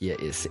Hier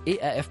ist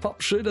ERF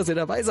Pop, schön, dass ihr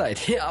dabei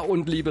seid. Ja,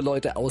 und liebe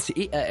Leute aus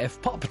ERF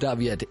Pop, da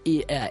wird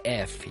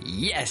ERF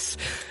Yes.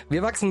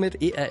 Wir wachsen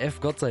mit ERF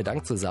Gott sei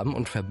Dank zusammen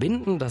und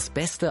verbinden das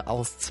Beste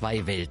aus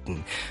zwei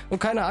Welten. Und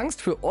keine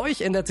Angst, für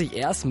euch ändert sich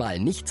erstmal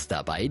nichts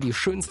dabei. Die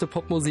schönste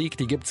Popmusik,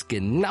 die gibt's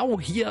genau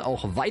hier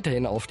auch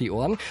weiterhin auf die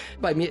Ohren.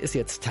 Bei mir ist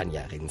jetzt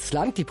Tanja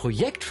Rinsland, die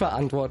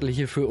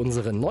Projektverantwortliche für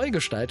unsere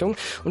Neugestaltung.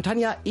 Und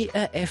Tanja,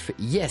 ERF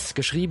Yes,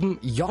 geschrieben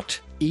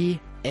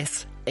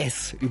J-E-S.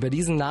 Über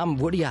diesen Namen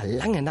wurde ja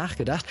lange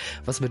nachgedacht.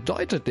 Was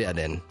bedeutet der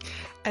denn?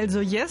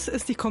 Also Yes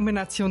ist die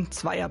Kombination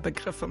zweier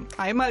Begriffe.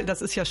 Einmal,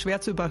 das ist ja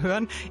schwer zu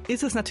überhören,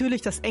 ist es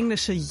natürlich das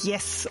englische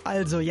Yes,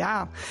 also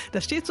ja.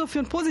 Das steht so für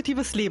ein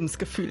positives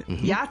Lebensgefühl.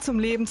 Ja zum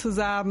Leben zu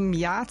sagen,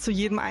 ja zu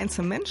jedem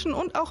einzelnen Menschen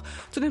und auch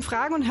zu den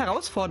Fragen und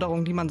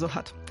Herausforderungen, die man so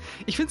hat.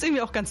 Ich finde es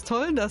irgendwie auch ganz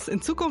toll, dass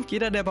in Zukunft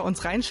jeder, der bei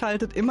uns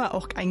reinschaltet, immer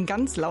auch ein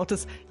ganz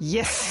lautes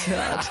Yes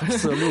hört.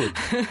 Absolut.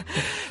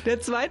 Der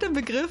zweite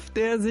Begriff,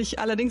 der sich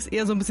allerdings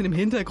eher so ein bisschen im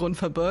Hintergrund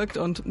verbirgt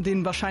und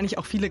den wahrscheinlich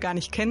auch viele gar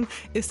nicht kennen,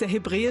 ist der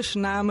hebräische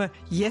Name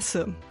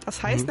Jesse.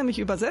 Das heißt nämlich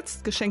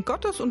übersetzt Geschenk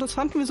Gottes und das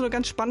fanden wir so eine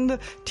ganz spannende,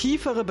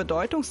 tiefere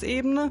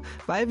Bedeutungsebene,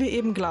 weil wir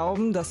eben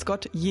glauben, dass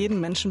Gott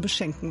jeden Menschen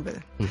beschenken will.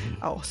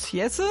 Aus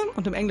Jesse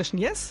und im Englischen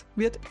Yes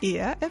wird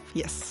ERF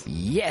Yes.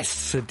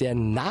 Yes, der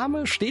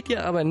Name steht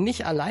ja aber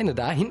nicht alleine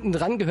da. Hinten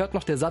dran gehört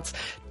noch der Satz,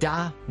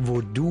 da wo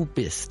du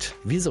bist.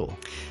 Wieso?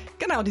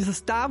 Genau,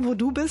 dieses da, wo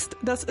du bist,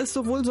 das ist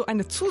sowohl so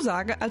eine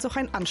Zusage als auch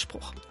ein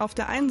Anspruch. Auf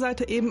der einen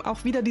Seite eben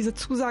auch wieder diese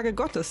Zusage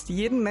Gottes, die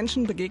jedem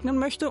Menschen begegnen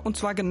möchte und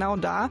zwar genau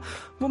da,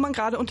 wo man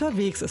gerade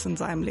unterwegs ist in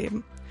seinem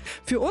Leben.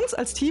 Für uns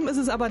als Team ist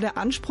es aber der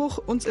Anspruch,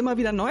 uns immer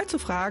wieder neu zu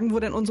fragen, wo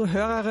denn unsere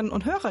Hörerinnen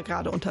und Hörer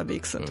gerade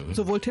unterwegs sind.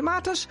 Sowohl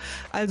thematisch,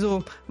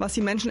 also was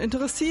die Menschen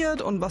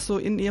interessiert und was so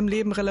in ihrem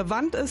Leben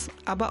relevant ist,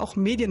 aber auch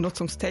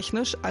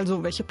mediennutzungstechnisch,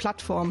 also welche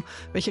Plattformen,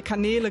 welche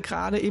Kanäle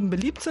gerade eben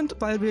beliebt sind,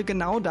 weil wir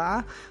genau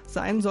da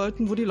sein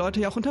sollten, wo die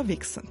Leute ja auch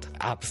unterwegs sind.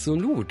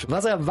 Absolut.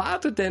 Was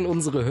erwartet denn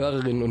unsere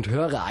Hörerinnen und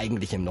Hörer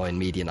eigentlich im neuen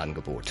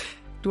Medienangebot?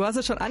 Du hast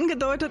es schon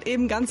angedeutet,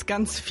 eben ganz,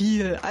 ganz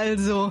viel.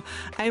 Also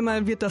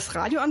einmal wird das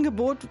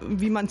Radioangebot,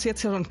 wie man es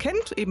jetzt ja schon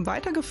kennt, eben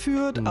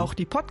weitergeführt. Auch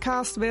die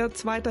Podcasts wird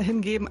es weiterhin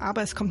geben,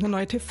 aber es kommt eine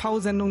neue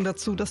TV-Sendung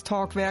dazu, das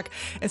Talkwerk.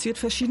 Es wird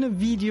verschiedene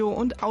Video-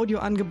 und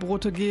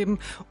Audioangebote geben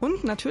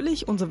und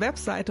natürlich unsere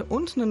Webseite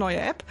und eine neue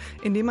App,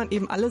 in der man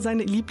eben alle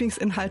seine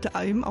Lieblingsinhalte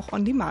eben auch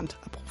on demand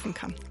abrufen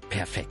kann.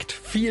 Perfekt.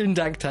 Vielen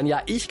Dank,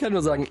 Tanja. Ich kann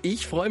nur sagen,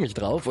 ich freue mich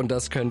drauf und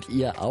das könnt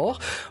ihr auch.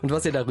 Und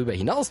was ihr darüber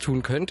hinaus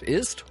tun könnt,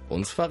 ist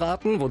uns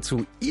verraten,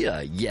 wozu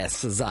ihr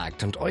Yes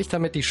sagt und euch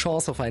damit die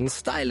Chance auf einen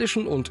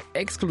stylischen und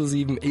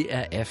exklusiven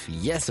ERF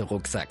Yes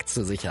Rucksack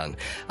zu sichern.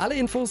 Alle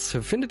Infos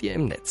findet ihr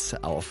im Netz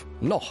auf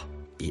noch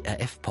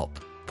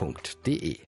erfpop.de.